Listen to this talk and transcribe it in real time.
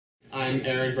I'm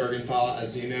Aaron Buergenthal.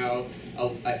 As you know,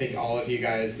 I think all of you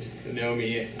guys know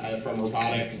me from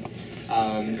robotics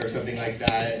or something like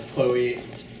that. Chloe,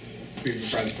 we've been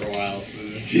friends for a while, so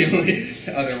this is the only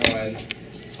other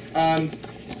one.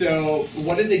 So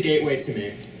what is a gateway to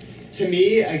me? To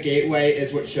me, a gateway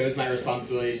is what shows my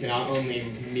responsibility to not only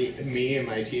me and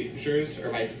my teachers,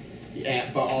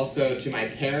 but also to my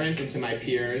parents and to my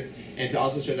peers, and to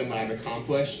also show them what I've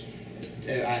accomplished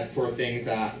for things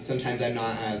that sometimes I'm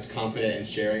not as confident in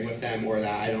sharing with them, or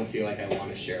that I don't feel like I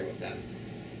want to share with them.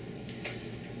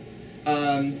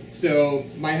 So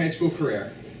my high school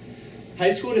career.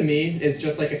 High school to me is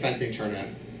just like a fencing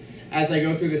tournament. As I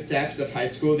go through the steps of high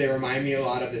school, they remind me a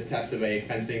lot of the steps of a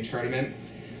fencing tournament.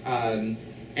 And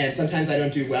sometimes I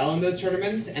don't do well in those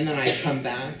tournaments, and then I come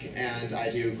back and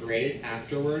I do great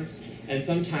afterwards. And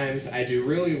sometimes I do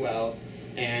really well,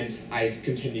 and I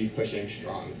continue pushing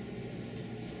strong.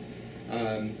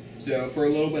 So for a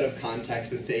little bit of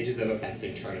context, the stages of a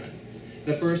fencing tournament.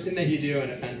 The first thing that you do in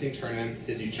a fencing tournament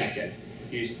is you check it.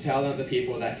 You tell the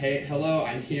people that, hey, hello,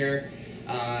 I'm here,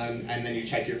 and then you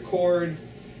check your cords,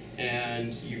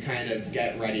 and you kind of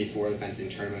get ready for the fencing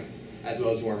tournament, as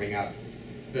well as warming up.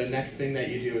 The next thing that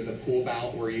you do is a pool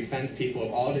bout, where you fence people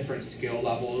of all different skill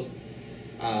levels,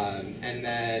 and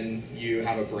then you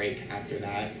have a break after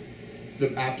that.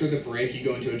 After the break, you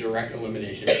go into a direct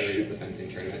elimination period of the fencing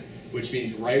tournament, which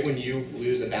means right when you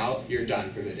lose a bout, you're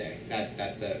done for the day.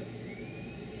 That's it.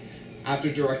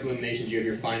 After direct eliminations, you have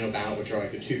your final bout, which are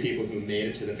like the two people who made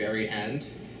it to the very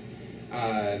end,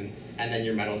 and then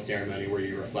your medal ceremony, where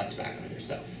you reflect back on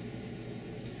yourself.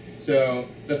 So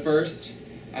the first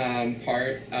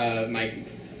part of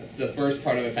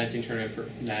the fencing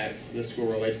tournament that the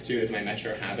school relates to is my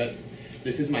Metro Habits.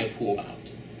 This is my pool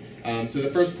bout. So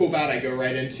the first pool bout I go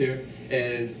right into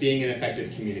is being an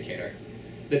effective communicator.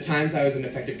 The times I was an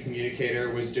effective communicator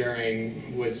was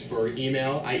for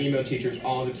email. I emailed teachers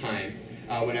all the time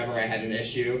whenever I had an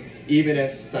issue, even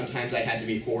if sometimes I had to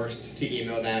be forced to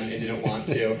email them and didn't want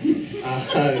to,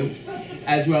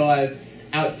 as well as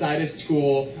outside of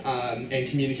school and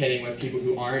communicating with people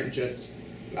who aren't just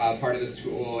part of the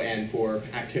school, and for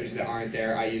activities that aren't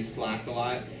there. I use Slack a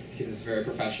lot because it's a very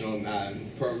professional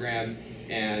program,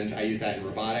 and I use that in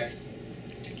robotics.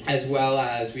 As well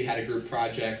as we had a group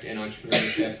project in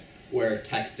entrepreneurship where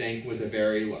texting was a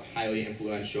very highly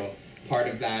influential part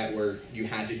of that, where you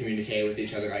had to communicate with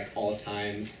each other like all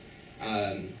times.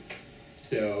 And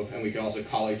we could also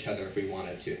call each other if we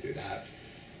wanted to through that.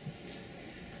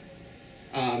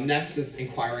 Next is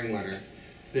inquiring learner.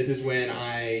 This is when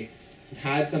I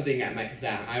had something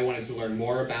that I wanted to learn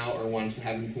more about, or wanted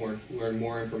to learn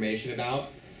more information about,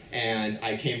 and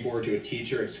I came forward to a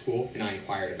teacher at school and I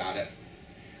inquired about it.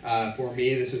 For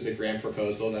me, this was a grant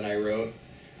proposal that I wrote.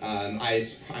 I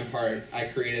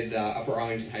created the Upper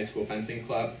Arlington High School Fencing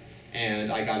Club,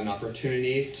 and I got an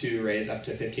opportunity to raise up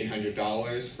to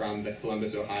 $1,500 from the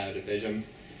Columbus, Ohio division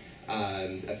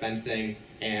of fencing,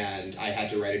 and I had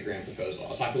to write a grant proposal.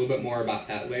 I'll talk a little bit more about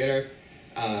that later,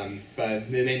 but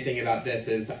the main thing about this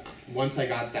is once I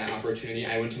got that opportunity,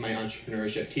 I went to my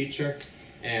entrepreneurship teacher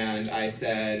and I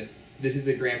said, this is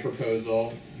a grant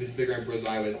proposal. This is the grant proposal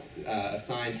I was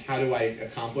assigned. How do I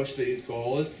accomplish these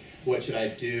goals? What should I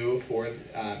do for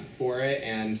it?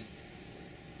 And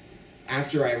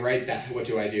after I write that, what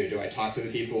do I do? Do I talk to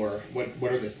the people, or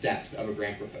what are the steps of a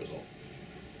grant proposal?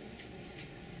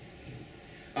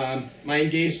 My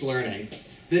engaged learning.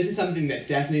 This is something that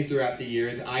definitely throughout the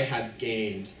years I have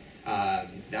gained. I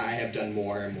have done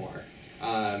more and more.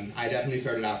 I definitely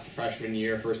started out freshman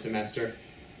year, first semester.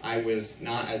 I was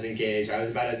not as engaged. I was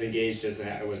about as engaged as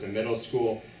I was in middle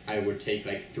school. I would take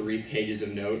like 3 pages of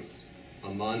notes a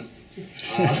month.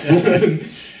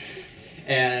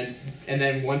 And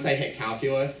then once I hit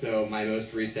calculus, so my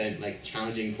most recent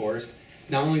challenging course,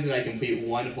 not only did I complete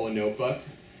one whole notebook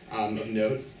of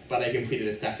notes, but I completed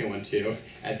a second one too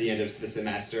at the end of the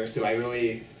semester. So I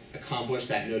really accomplished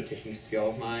that note-taking skill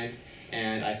of mine,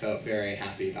 and I felt very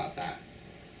happy about that.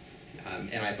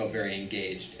 And I felt very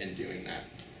engaged in doing that.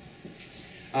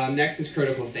 Next is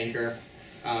critical thinker.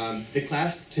 The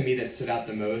class to me that stood out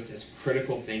the most as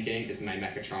critical thinking is my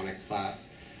mechatronics class.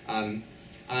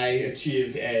 I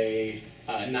achieved a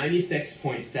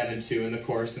 96.72 in the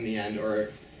course in the end,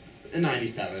 or a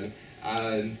 97.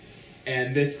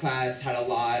 And this class had a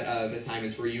lot of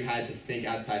assignments where you had to think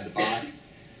outside the box.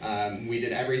 We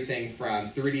did everything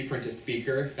from 3D print a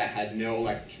speaker that had no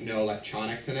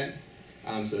electronics in it.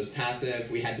 So it was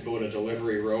passive. We had to build a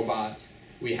delivery robot.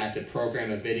 We had to program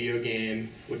a video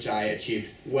game, which I achieved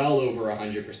well over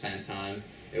 100% on.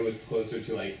 It was closer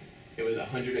to it was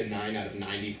 109 out of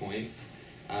 90 points.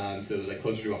 So it was like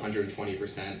closer to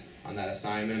 120% on that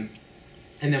assignment.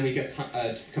 And then we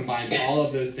combined all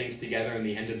of those things together in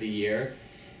the end of the year,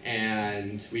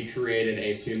 and we created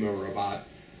a sumo robot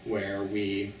where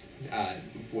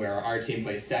where our team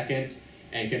placed second,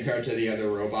 and compared to the other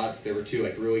robots, there were two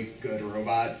like really good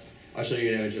robots. I'll show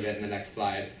you an image of it in the next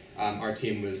slide. Our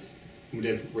team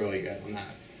did really good on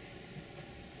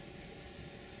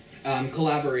that.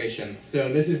 Collaboration.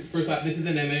 So this is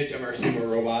an image of our sumo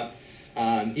robot.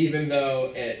 Even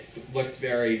though it looks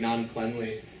very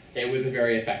non-cleanly, it was a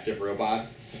very effective robot.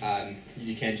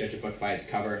 You can't judge a book by its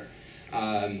cover.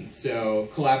 So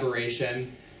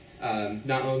collaboration.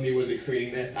 Not only was it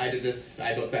creating this, I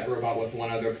built that robot with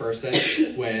one other person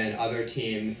when other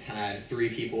teams had 3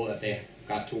 people that they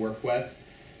got to work with.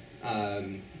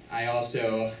 I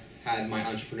also had my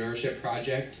entrepreneurship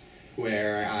project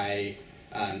where I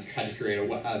had to create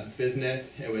a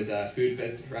business. It was a food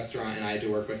restaurant, and I had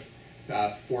to work with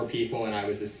 4 people, and I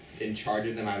was in charge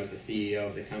of them. I was the CEO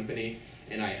of the company,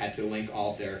 and I had to link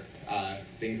all of their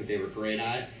things that they were great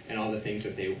at and all the things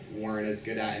that they weren't as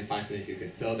good at and find somebody who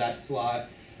could fill that slot,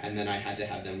 and then I had to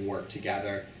have them work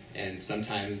together, and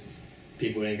sometimes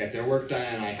people didn't get their work done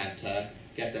and I had to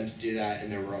get them to do that,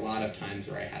 and there were a lot of times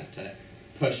where I had to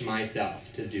push myself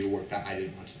to do work that I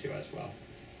didn't want to do as well.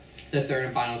 The third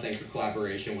and final thing for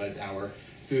collaboration was our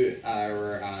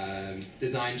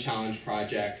design challenge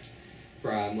project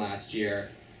from last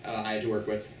year. I had to work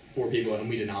with 4 people, and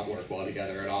we did not work well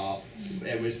together at all.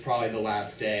 It was probably the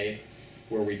last day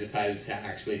where we decided to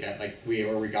actually we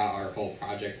got our whole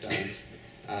project done.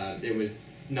 It was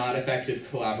not effective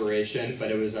collaboration,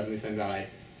 but it was something that I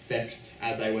fixed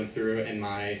as I went through, and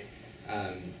my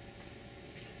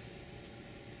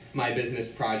business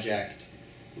project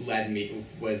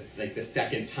was like the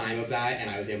second time of that, and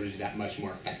I was able to do that much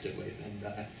more effectively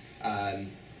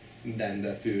than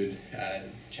the food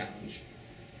challenge.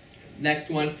 Next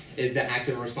one is the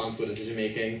active and responsible decision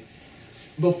making.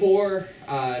 Before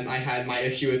I had my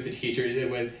issue with the teachers, it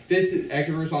was this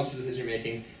active and responsible decision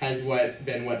making has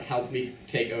been what helped me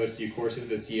take OSU courses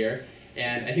this year,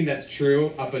 and I think that's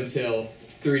true up until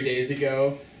 3 days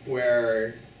ago,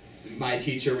 where my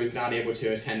teacher was not able to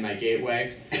attend my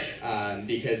gateway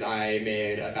because I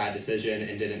made a bad decision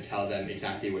and didn't tell them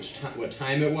exactly what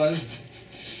time it was.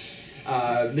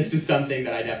 This is something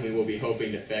that I definitely will be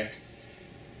hoping to fix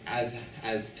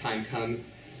as time comes.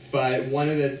 But one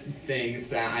of the things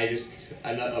that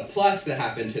a plus that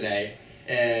happened today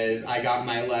is I got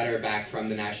my letter back from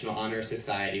the National Honor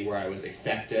Society where I was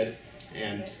accepted,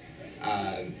 and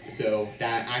so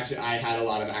that I had a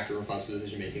lot of active and responsible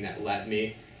decision making that led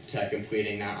me to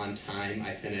completing that on time.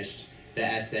 I finished the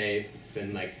essay. It's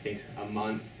been I think a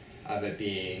month of it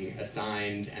being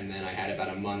assigned, and then I had about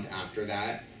a month after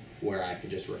that where I could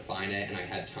just refine it, and I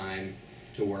had time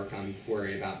to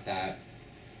worry about that.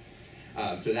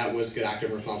 So that was good active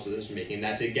and responsible decision making.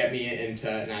 That did get me into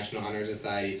National Honor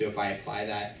Society, so if I apply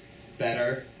that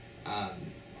better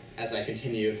as I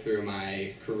continue through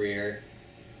my career,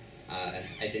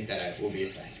 I think that it will be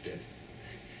effective.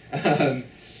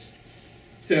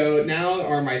 So now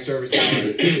are my service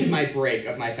hours. This is my break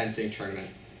of my fencing tournament.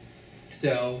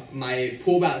 So my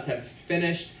pool bouts have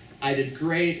finished. I did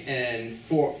great in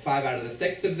 5 out of the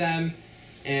 6 of them,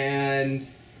 and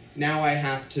now I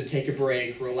have to take a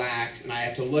break, relax, and I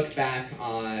have to look back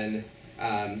on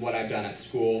what I've done at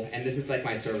school, and this is like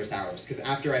my service hours, because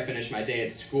after I finish my day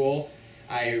at school,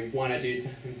 I want to do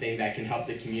something that can help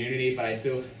the community, but I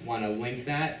still want to link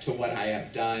that to what I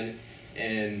have done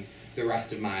in the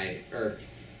rest of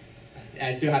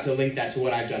I still have to link that to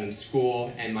what I've done in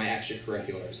school and my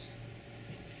extracurriculars.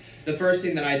 The first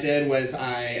thing that I did was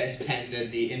I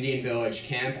attended the Indian Village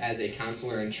camp as a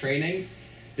counselor in training.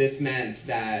 This meant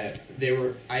that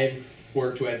I've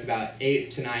worked with about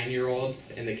 8 to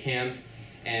 9-year-olds in the camp,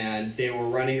 and they were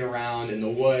running around in the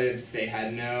woods. They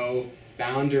had no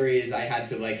boundaries. I had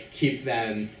to keep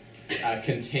them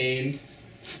contained,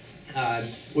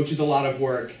 which is a lot of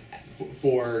work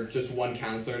for just one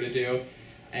counselor to do.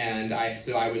 And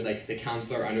so I was the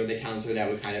counselor under the counselor that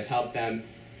would kind of help them.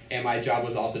 And my job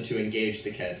was also to engage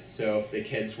the kids. So if the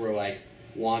kids were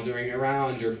wandering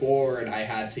around or bored, I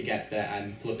had to get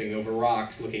them flipping over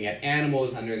rocks, looking at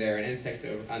animals under there and insects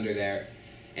under there.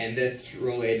 And this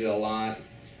related a lot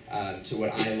to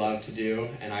what I love to do.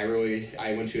 And I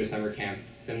went to a summer camp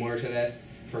similar to this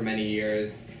for many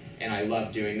years, and I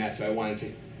loved doing that. So I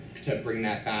wanted to bring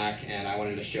that back, and I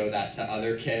wanted to show that to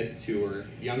other kids who were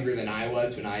younger than I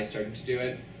was when I started to do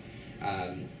it,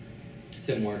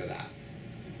 similar to that.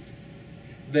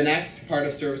 The next part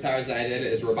of service hours that I did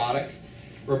is robotics.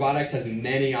 Robotics has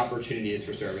many opportunities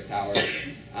for service hours.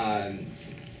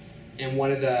 And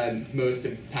one of the most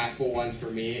impactful ones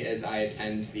for me is I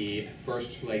attend the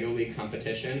first Lego League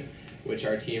competition, which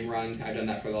our team runs. I've done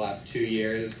that for the last 2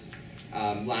 years.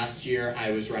 Last year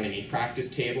I was running a practice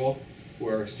table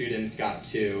where students got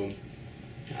to,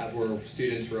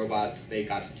 robots, they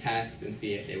got to test and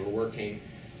see if they were working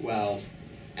well.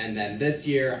 And then this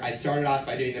year I started off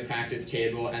by doing the practice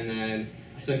table, and then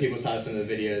some people saw some of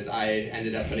the videos. I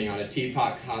ended up putting on a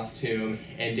teapot costume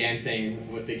and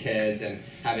dancing with the kids and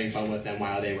having fun with them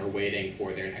while they were waiting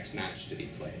for their next match to be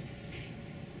played.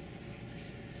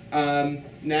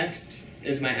 Next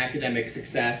is my academic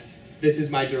success. This is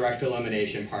my direct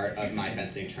elimination part of my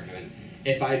fencing tournament.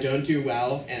 If I don't do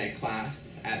well in a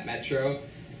class at Metro,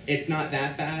 it's not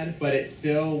that bad, but it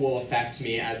still will affect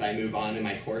me as I move on in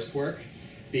my coursework,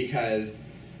 because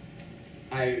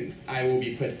I will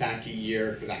be put back a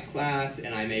year for that class,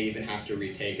 and I may even have to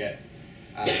retake it,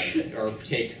 or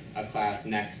take a class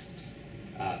next,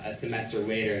 a semester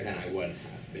later than I would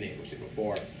have been able to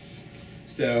before.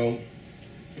 So,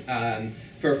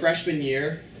 for freshman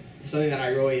year, something that I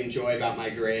really enjoy about my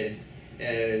grades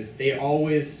is they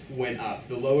always went up.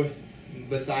 The low,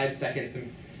 besides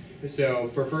so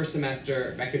for first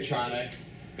semester, mechatronics,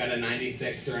 got a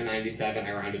 96 or a 97,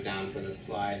 I rounded down for this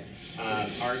slide.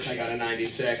 Art, I got a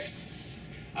 96.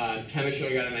 Chemistry,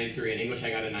 I got a 93, and English, I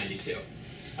got a 92.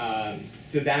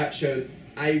 So that showed,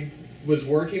 I was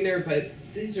working there, but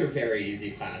these are very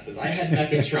easy classes. I had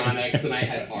mechatronics and I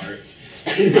had art.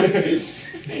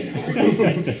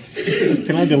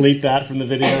 Can I delete that from the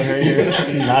video right here?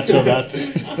 Not show that.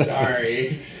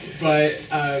 Sorry. But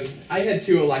I had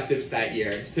 2 electives that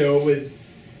year, so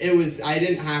I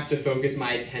didn't have to focus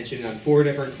my attention on 4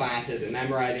 different classes and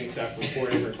memorizing stuff from 4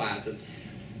 different classes.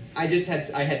 I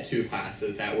had 2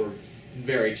 classes that were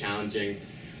very challenging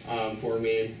for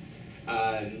me.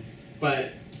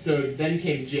 But so then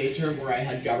came J-term, where I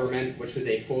had government, which was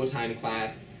a full-time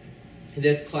class.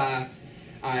 This class,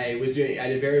 I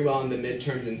did very well in the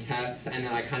midterms and tests, and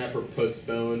then I kind of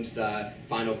postponed the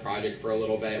final project for a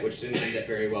little bit, which didn't end up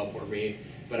very well for me,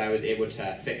 but I was able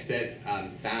to fix it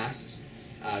fast,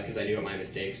 because I knew what my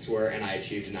mistakes were, and I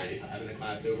achieved a 95 in the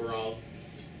class overall.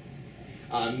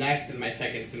 Next is my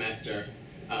second semester.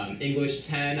 English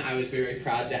 10, I was very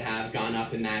proud to have gone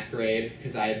up in that grade,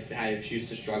 because I used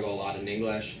to struggle a lot in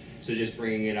English, so just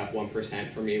bringing it up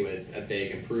 1% for me was a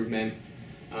big improvement.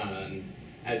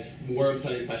 As more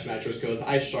studies / metro skills,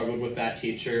 I struggled with that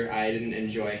teacher. I didn't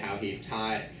enjoy how he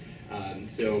taught,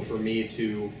 so for me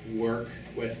to work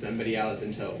with somebody else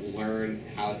and to learn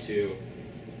how to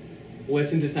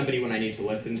listen to somebody when I need to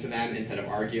listen to them instead of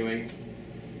arguing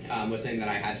was something that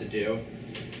I had to do.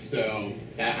 So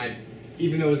that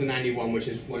even though it was a 91, which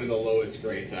is one of the lowest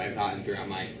grades that I've gotten throughout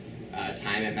my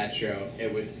time at Metro,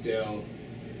 it was still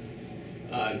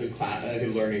a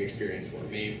good learning experience for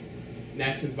me.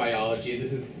 Next is biology.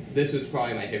 This was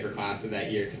probably my favorite class of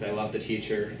that year because I love the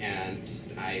teacher and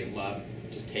I love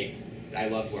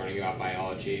learning about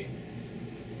biology.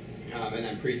 And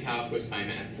then pre-calc was my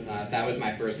math class. That was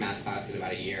my first math class in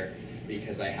about a year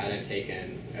because I hadn't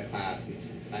taken a class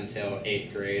until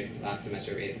 8th grade, last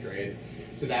semester of 8th grade.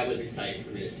 So that was exciting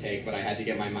for me to take, but I had to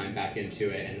get my mind back into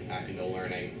it and back into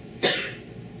learning.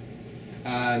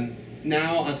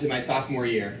 Now onto my sophomore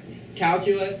year.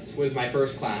 Calculus was my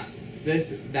first class.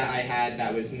 This that I had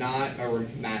that was not a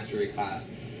mastery class.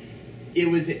 It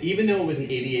was, even though it was an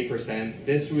 88%,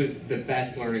 this was the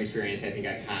best learning experience I think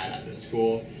I've had at the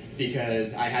school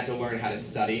because I had to learn how to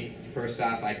study. First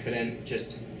off, I couldn't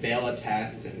just fail a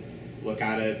test and look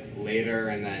at it later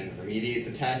and then remediate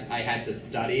the test. I had to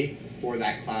study for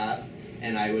that class,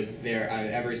 and I was there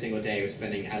every single day. I was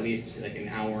spending at least like an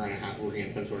hour and a half working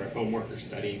on some sort of homework or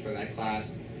studying for that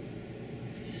class.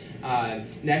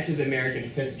 Next is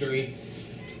American History,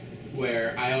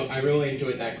 where I really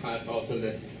enjoyed that class also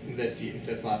this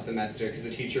last semester because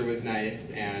the teacher was nice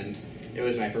and it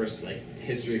was my first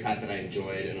history class that I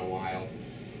enjoyed in a while.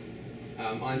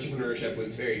 Entrepreneurship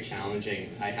was very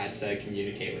challenging. I had to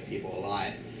communicate with people a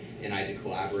lot and I had to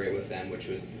collaborate with them, which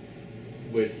was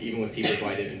even with people who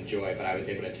I didn't enjoy, but I was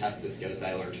able to test the skills that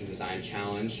I learned in Design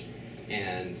Challenge,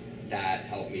 and that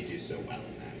helped me do so well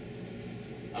in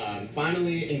that.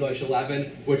 Finally, English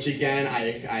 11, which again,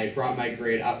 I brought my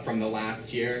grade up from the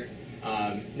last year.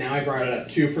 Now I brought it up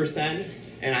 2%,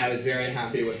 and I was very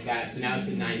happy with that. So now it's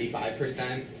at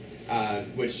 95%,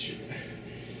 which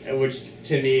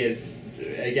to me is,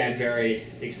 again, very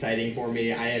exciting for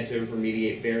me. I had to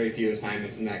remediate very few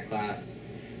assignments in that class.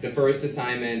 The first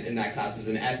assignment in that class was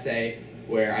an essay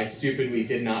where I stupidly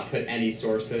did not put any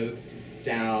sources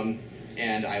down,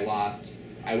 and I lost.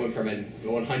 I went from a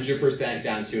 100%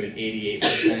 down to an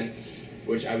 88%,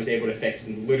 which I was able to fix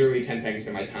in literally 10 seconds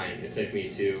of my time. It took me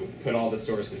to put all the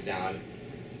sources down.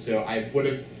 So I would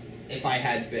have, if I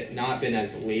had not been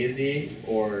as lazy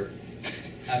or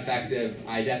effective,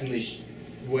 I definitely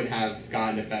would have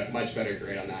gotten a much better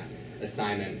grade on that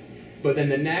assignment. But then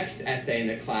the next essay in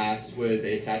the class was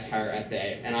a satire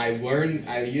essay, and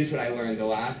I used what I learned the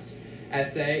last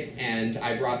essay, and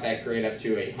I brought that grade up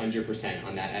to 100%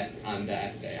 on the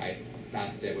essay. I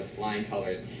passed it with flying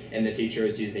colors, and the teacher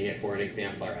is using it for an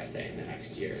exemplar essay in the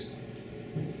next years.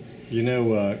 You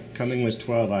know, come English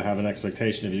 12, I have an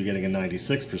expectation of you getting a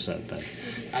 96% then.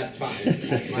 That's fine.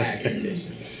 That's my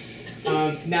expectation.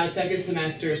 Now, second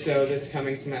semester, so this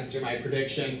coming semester, my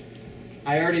prediction,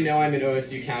 I already know I'm in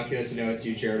OSU Calculus and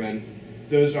OSU German.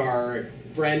 Those are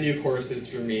brand new courses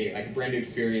for me, like a brand new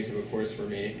experience of a course for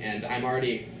me, and I'm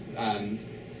already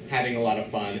having a lot of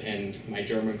fun in my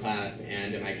German class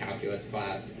and in my calculus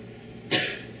class.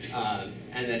 And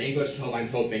then English 12 I'm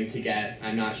hoping to get,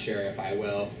 I'm not sure if I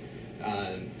will,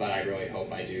 but I really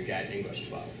hope I do get English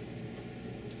 12.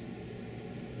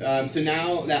 So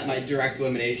now that my direct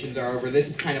eliminations are over, this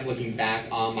is kind of looking back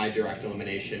on my direct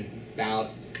elimination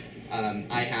bouts.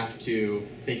 I have to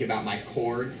think about my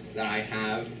chords that I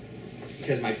have,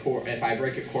 because if I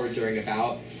break a chord during a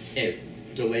bout,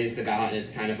 it delays the bout, and it's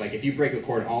kind of like if you break a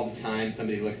chord all the time,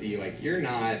 somebody looks at you like you're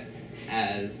not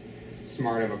as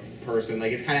smart of a person.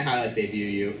 Like it's kind of how like they view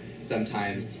you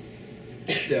sometimes.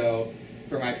 So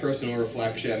for my personal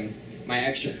reflection, my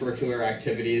extracurricular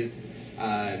activities,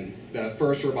 the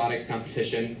first robotics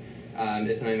competition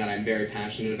is something that I'm very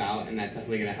passionate about, and that's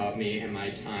definitely going to help me in my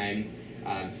time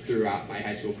throughout my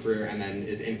high school career, and then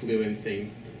is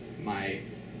influencing my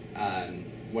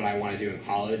what I want to do in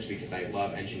college because I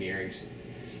love engineering.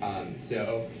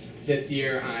 So this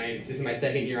year, this is my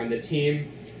second year on the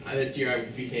team. This year I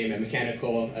became a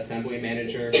mechanical assembly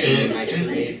manager, and I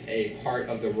create a part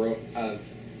of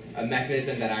a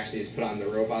mechanism that actually is put on the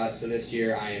robot. So this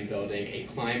year I am building a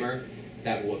climber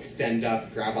that will extend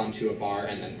up, grab onto a bar,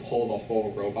 and then pull the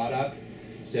whole robot up.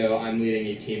 So I'm leading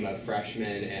a team of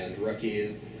freshmen and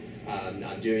rookies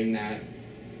on doing that.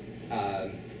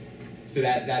 So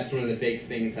that's one of the big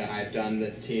things that I've done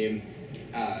with the team.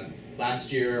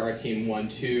 Last year our team won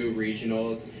 2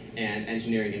 regionals and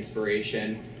Engineering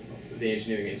Inspiration, the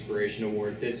Engineering Inspiration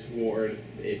Award. This award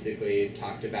basically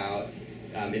talked about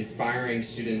inspiring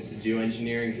students to do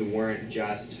engineering who weren't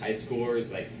just high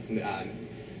schoolers, like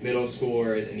middle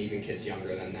schoolers and even kids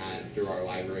younger than that through our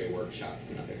library workshops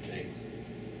and other things.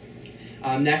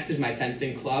 Next is my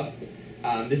fencing club.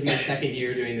 This is my second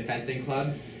year doing the fencing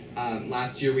club.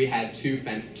 Last year we had two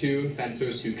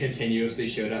fencers who continuously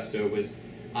showed up, so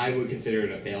I would consider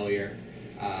it a failure.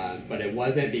 But it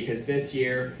wasn't, because this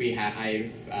year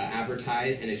I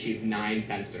advertised and achieved 9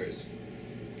 fencers.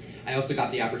 I also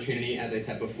got the opportunity, as I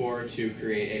said before, to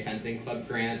create a fencing club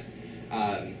grant,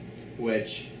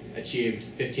 which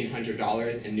achieved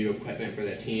 $1,500 in new equipment for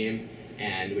the team,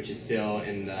 and which is still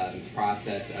in the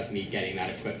process of me getting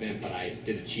that equipment, but I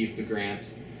did achieve the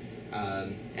grant.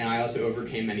 And I also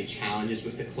overcame many challenges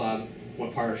with the club.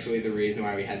 Partially the reason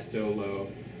why we had so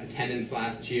low attendance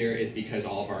last year is because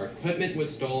all of our equipment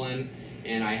was stolen,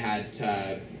 and I had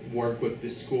to work with the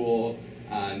school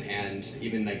and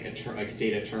even like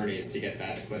state attorneys to get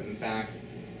that equipment back.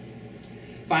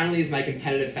 Finally is my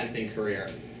competitive fencing career.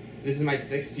 This is my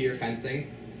 6th year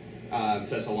fencing, so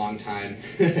that's a long time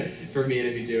for me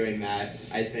to be doing that,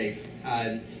 I think.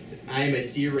 I am a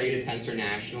C-rated fencer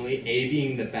nationally, A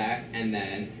being the best, and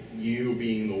then U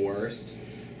being the worst.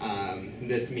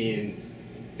 This means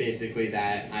basically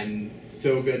that I'm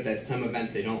so good that some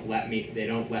events they don't let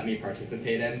me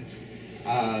participate in.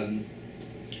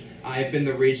 I've been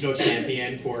the regional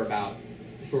champion for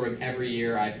every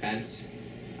year I've fenced.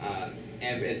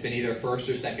 And it's been either first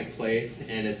or second place,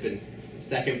 and it's been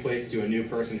second place to a new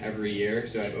person every year.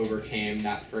 So I've overcame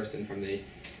that person from the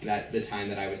time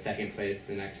that I was second place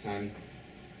the next time.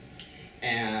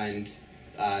 And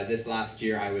this last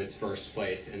year I was first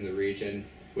place in the region,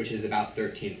 which is about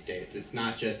 13 states. It's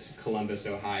not just Columbus,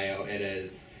 Ohio. It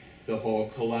is the whole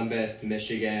Columbus,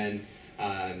 Michigan,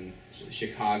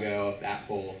 Chicago, that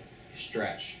whole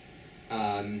stretch.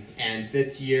 And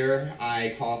this year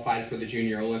I qualified for the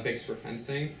Junior Olympics for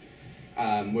fencing,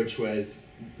 which was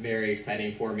very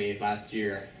exciting for me. Last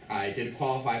year I did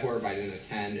qualify for it, but I didn't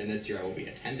attend, and this year I will be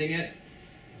attending it.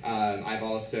 I've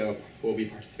also will be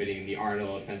participating in the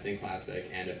Arnold Fencing Classic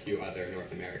and a few other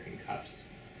North American Cups.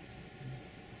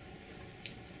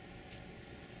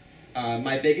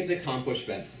 My biggest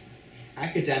accomplishments.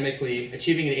 Academically,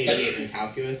 achieving an 88 in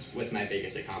calculus was my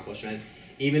biggest accomplishment.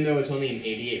 Even though it's only an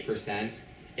 88%,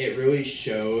 it really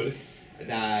showed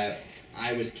that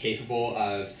I was capable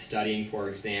of studying for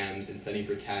exams and studying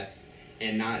for tests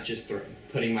and not just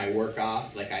putting my work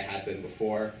off like I had been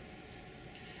before.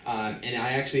 And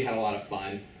I actually had a lot of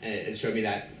fun, and it showed me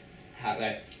that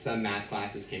some math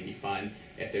classes can be fun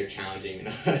if they're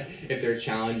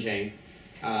challenging.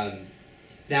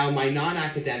 Now, my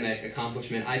non-academic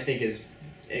accomplishment I think is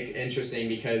interesting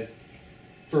because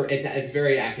it's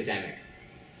very academic.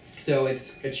 So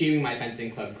it's achieving my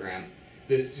fencing club grant.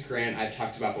 This grant I've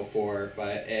talked about before,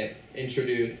 but I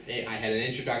had an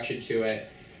introduction to it,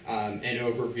 an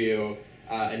overview,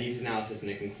 a needs analysis,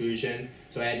 and a conclusion.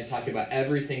 So I had to talk about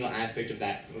every single aspect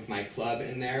of my club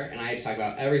in there, and I had to talk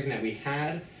about everything that we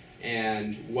had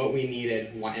and what we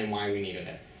needed and why we needed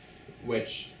it,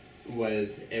 which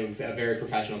was a very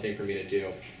professional thing for me to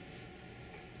do.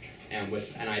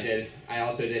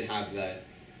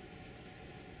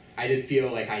 I did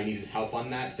feel like I needed help on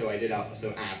that, so I did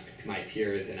also ask my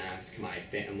peers and ask my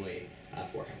family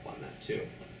for help on that too.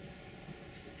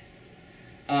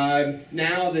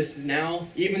 Now,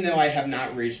 even though I have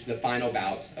not reached the final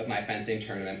bout of my fencing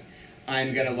tournament,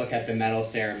 I'm going to look at the medal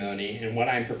ceremony and what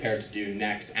I'm prepared to do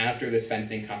next after this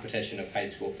fencing competition of high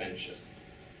school finishes.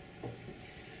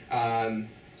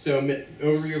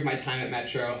 Overview of my time at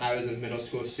Metro. I was a middle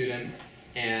school student,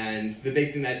 and the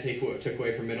big thing that I took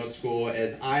away from middle school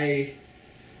is I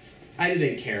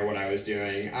didn't care what I was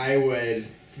doing. I would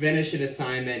finish an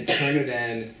assignment, turn it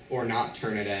in, or not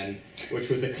turn it in, which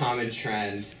was a common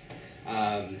trend.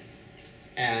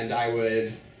 And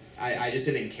I just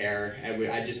didn't care.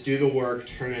 I'd just do the work,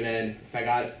 turn it in. If I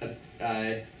got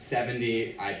a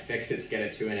 70, I'd fix it to get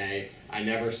it to an A. I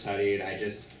never studied, I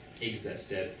just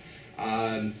existed.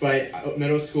 But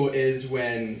middle school is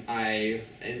when I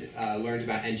learned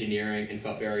about engineering and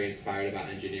felt very inspired about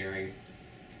engineering.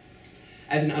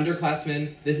 As an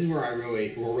underclassman, this is where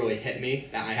really hit me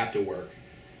that I have to work.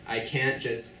 I can't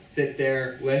just sit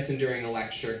there, listen during a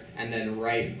lecture, and then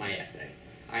write my essay.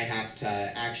 I have to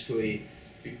actually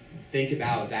think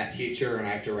about that teacher, and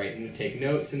I have to take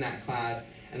notes in that class,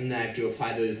 and then I have to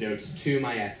apply those notes to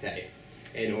my essay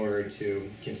in order to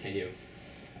continue.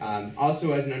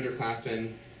 Also, as an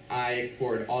underclassman, I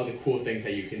explored all the cool things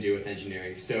that you can do with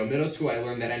engineering. So middle school, I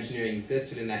learned that engineering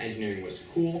existed and that engineering was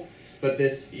cool. But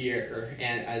this year,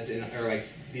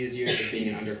 these years of being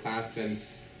an underclassman,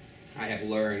 I have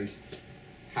learned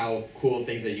how cool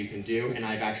things that you can do, and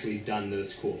I've actually done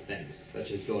those cool things,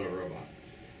 such as build a robot.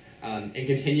 In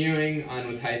continuing on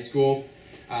with high school,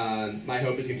 my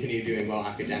hope is to continue doing well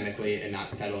academically and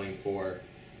not settling for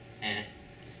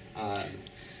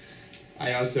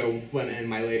I also, when in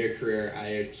my later career,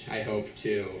 I hope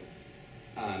to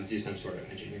do some sort of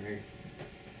engineering,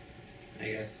 I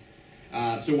guess.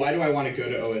 So why do I want to go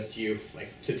to OSU,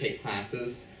 to take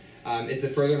classes? Is to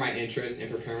further my interest in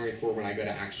preparing for when I go to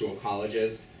actual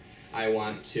colleges. I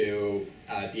want to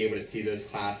be able to see those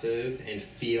classes and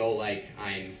feel like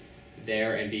I'm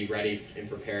there and be ready and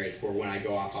prepared for when I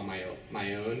go off on my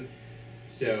own.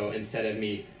 So instead of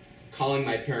me calling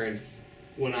my parents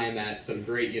when I'm at some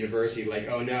great university, like,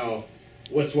 oh no,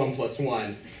 what's 1 +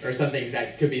 1? Or something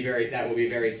that will be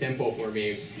very simple for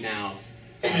me now.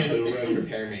 It'll really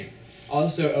prepare me.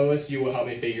 Also, OSU will help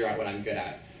me figure out what I'm good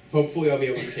at. Hopefully I'll be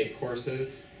able to take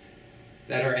courses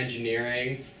that are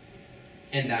engineering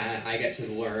and that I get to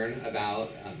learn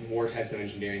about more types of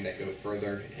engineering that go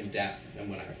further in depth than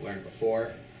what I've learned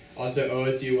before. Also,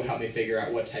 OSU will help me figure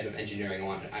out what type of engineering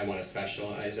I want to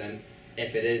specialize in.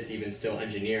 If it is even still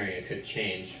engineering, it could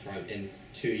change in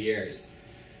 2 years.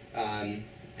 And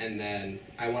then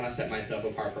I want to set myself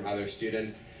apart from other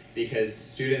students because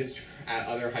students at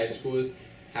other high schools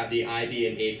have the IB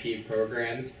and AP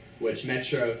programs, which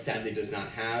Metro sadly does not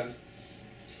have.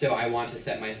 So I want to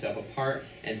set myself apart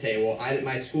and say, well,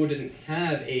 my school didn't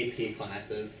have AP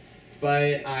classes,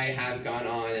 but I have gone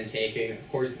on and taken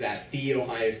courses at The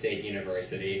Ohio State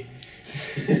University.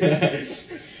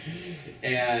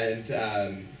 and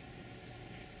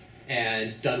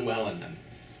done well in them.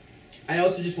 I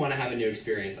also just want to have a new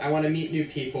experience. I want to meet new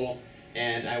people,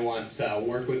 and I want to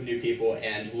work with new people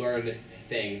and learn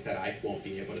things that I won't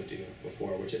be able to do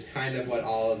before, which is kind of what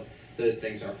all of those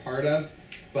things are part of,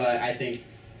 but I think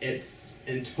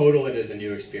in total it is a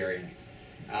new experience,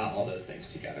 all those things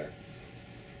together.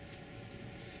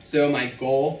 So my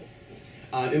goal,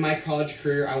 in my college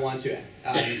career, I want to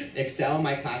excel in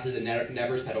my classes and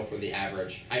never settle for the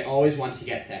average. I always want to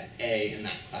get that A in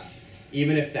that class.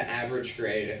 Even if the average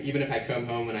grade, even if I come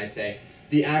home and I say,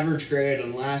 the average grade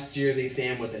on last year's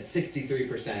exam was a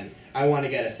 63%, I want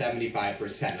to get a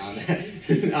 75% on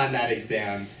that, on that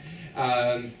exam.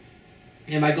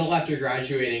 And my goal after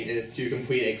graduating is to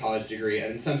complete a college degree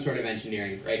in some sort of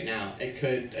engineering right now. It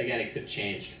could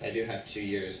change because I do have 2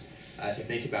 years to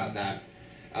think about that.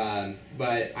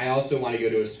 But I also want to go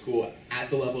to a school at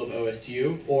the level of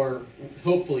OSU or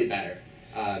hopefully better.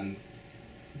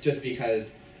 Just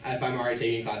because if I'm already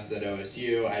taking classes at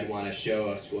OSU, I'd want to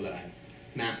show a school that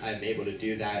I'm able to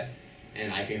do that,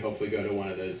 and I can hopefully go to one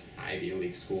of those Ivy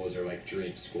League schools or like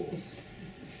dream schools.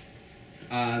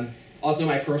 Also,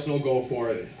 my personal goal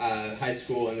for high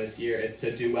school and this year is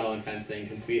to do well in fencing,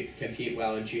 compete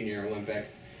well in Junior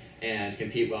Olympics, and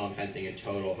compete well in fencing in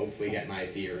total. Hopefully get my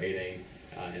B rating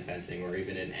in fencing, or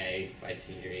even an A by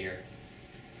senior year.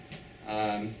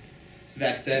 So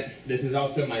that's it. This is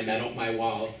also my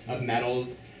wall of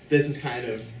medals. This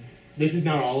is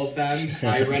not all of them.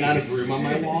 I ran out of room on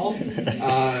my wall,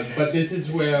 but this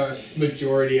is where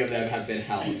majority of them have been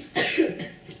held.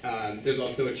 There's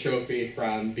also a trophy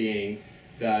from being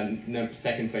the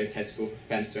second place high school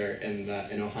fencer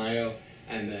in Ohio,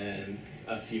 and then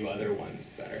a few other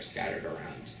ones that are scattered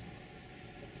around.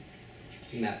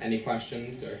 Any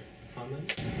questions or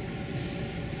comments?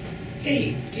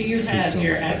 Hey, do you have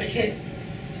your advocate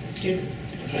student?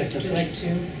 Would you like to?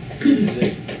 Is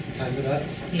it time for that?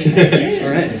 Yes. All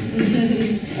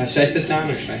right. Should I sit down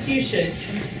or should I stand? You should.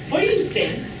 Or you can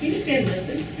stand. You can stand and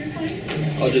listen. You're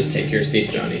fine. I'll just take your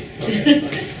seat, Johnny. Okay.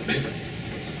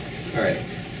 All right.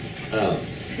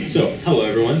 So, hello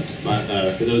everyone.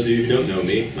 For those of you who don't know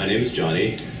me, my name is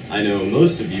Johnny. I know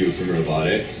most of you from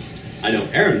robotics. I know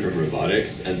Aaron from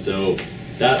robotics, and so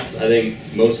that's, I think,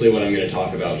 mostly what I'm going to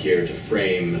talk about here to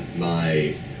frame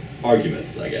my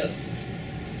arguments, I guess.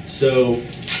 So,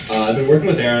 I've been working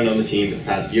with Aaron on the team for the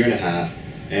past year and a half,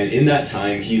 and in that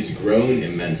time, he's grown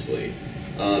immensely.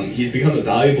 He's become a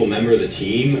valuable member of the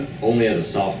team only as a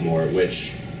sophomore,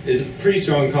 which is a pretty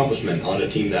strong accomplishment on a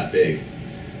team that big.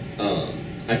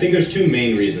 I think there's two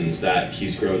main reasons that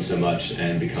he's grown so much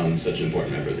and become such an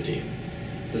important member of the team.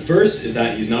 The first is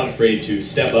that he's not afraid to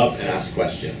step up and ask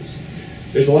questions.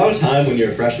 There's a lot of time when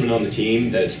you're a freshman on the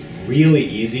team that it's really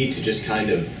easy to just kind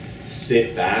of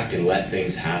sit back and let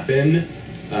things happen,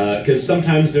 because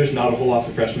sometimes there's not a whole lot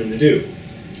for freshmen to do.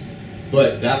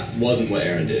 But that wasn't what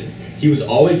Aaron did. He was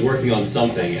always working on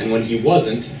something, and when he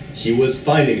wasn't, he was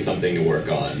finding something to work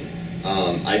on.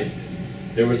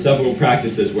 There were several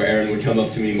practices where Aaron would come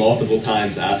up to me multiple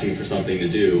times asking for something to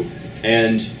do,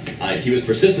 and he was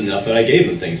persistent enough that I gave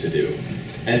him things to do.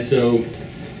 And so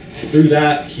through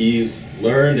that, he's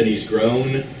learned and he's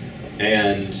grown,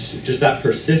 and just that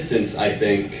persistence, I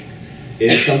think,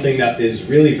 is something that is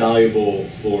really valuable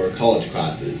for college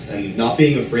classes, and not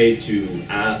being afraid to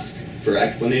ask for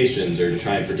explanations or to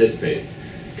try and participate.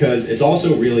 Because it's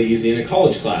also really easy in a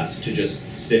college class to just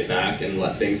sit back and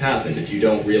let things happen. If you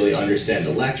don't really understand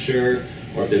the lecture,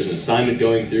 or if there's an assignment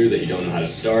going through that you don't know how to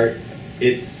start,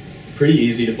 it's pretty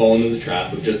easy to fall into the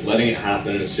trap of just letting it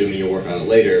happen and assuming you'll work on it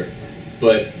later.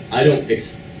 But I don't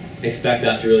expect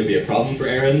that to really be a problem for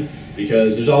Aaron,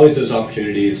 because there's always those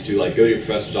opportunities to like go to your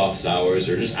professor's office hours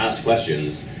or just ask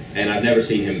questions, and I've never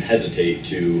seen him hesitate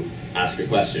to ask a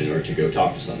question or to go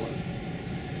talk to someone.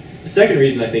 The second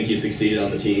reason I think he succeeded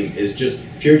on the team is just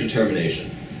pure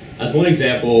determination. As one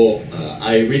example,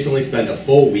 I recently spent a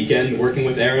full weekend working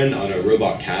with Aaron on a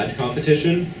robot CAD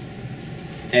competition,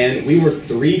 and we were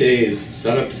 3 days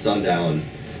sun up to sundown,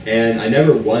 and I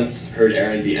never once heard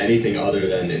Aaron be anything other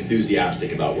than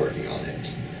enthusiastic about working on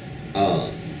it.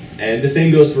 And the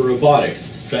same goes for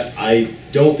robotics. I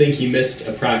don't think he missed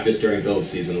a practice during build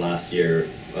season last year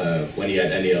when he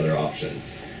had any other option.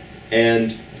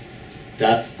 And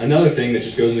that's another thing that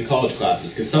just goes into college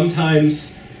classes, because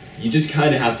sometimes you just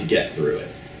kind of have to get through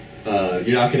it.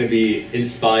 You're not going to be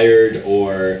inspired,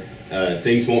 or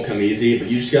things won't come easy, but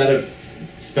you just got to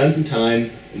spend some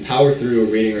time and power through a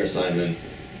reading or assignment,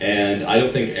 and I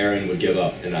don't think Aaron would give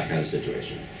up in that kind of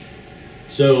situation.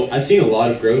 So I've seen a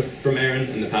lot of growth from Aaron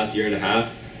in the past year and a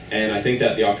half, and I think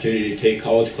that the opportunity to take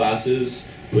college classes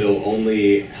will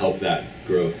only help that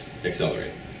growth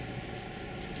accelerate.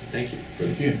 Thank you.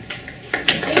 Thank you.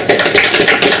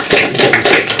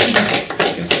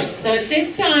 So at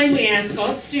this time, we ask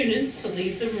all students to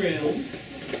leave the room.